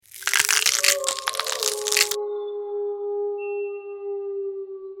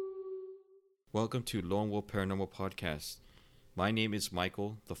Welcome to Lone Wolf Paranormal Podcast. My name is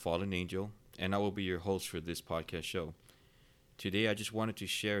Michael, the Fallen Angel, and I will be your host for this podcast show. Today, I just wanted to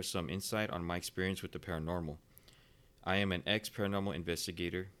share some insight on my experience with the paranormal. I am an ex paranormal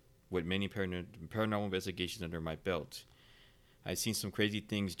investigator with many paranormal investigations under my belt. I've seen some crazy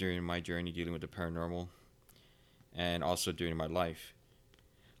things during my journey dealing with the paranormal and also during my life.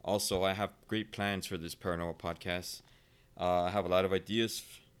 Also, I have great plans for this paranormal podcast. I have a lot of ideas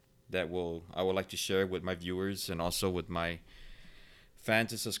that I would like to share with my viewers and also with my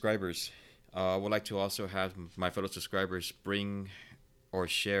fans and subscribers. I would like to also have my fellow subscribers bring or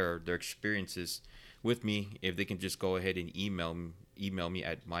share their experiences with me. If they can just go ahead and email me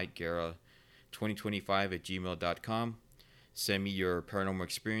at mikegara2025@gmail.com. Send me your paranormal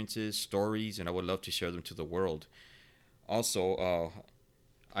experiences, stories, and I would love to share them to the world. Also,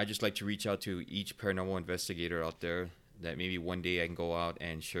 I just like to reach out to each paranormal investigator out there that maybe one day I can go out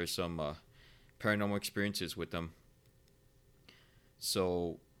and share some paranormal experiences with them.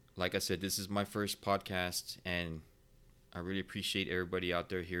 So, like I said, this is my first podcast, and I really appreciate everybody out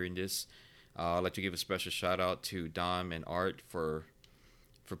there hearing this. I'd like to give a special shout out to Dom and Art for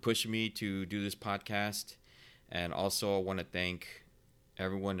pushing me to do this podcast, and also I want to thank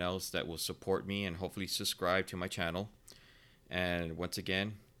everyone else that will support me and hopefully subscribe to my channel. And once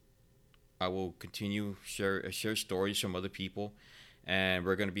again, I will continue share stories from other people, and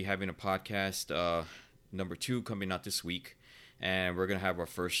we're going to be having a podcast number 2 coming out this week, and we're going to have our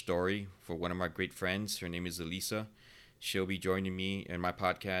first story for one of my great friends. Her name is Elisa. She'll be joining me in my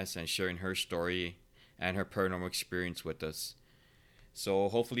podcast and sharing her story and her paranormal experience with us. So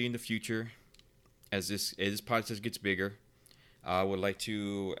hopefully in the future, as this podcast gets bigger, I would like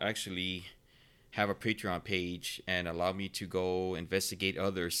to actually have a Patreon page and allow me to go investigate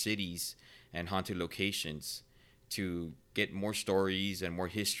other cities and haunted locations to get more stories and more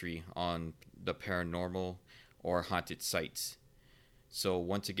history on the paranormal or haunted sites. So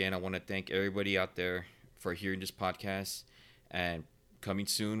once again, I want to thank everybody out there for hearing this podcast. And coming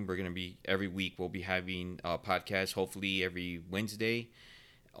soon, we're going to be every week. We'll be having a podcast, hopefully every Wednesday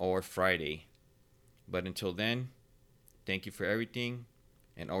or Friday. But until then, thank you for everything.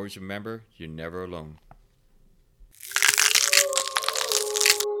 And always remember, you're never alone.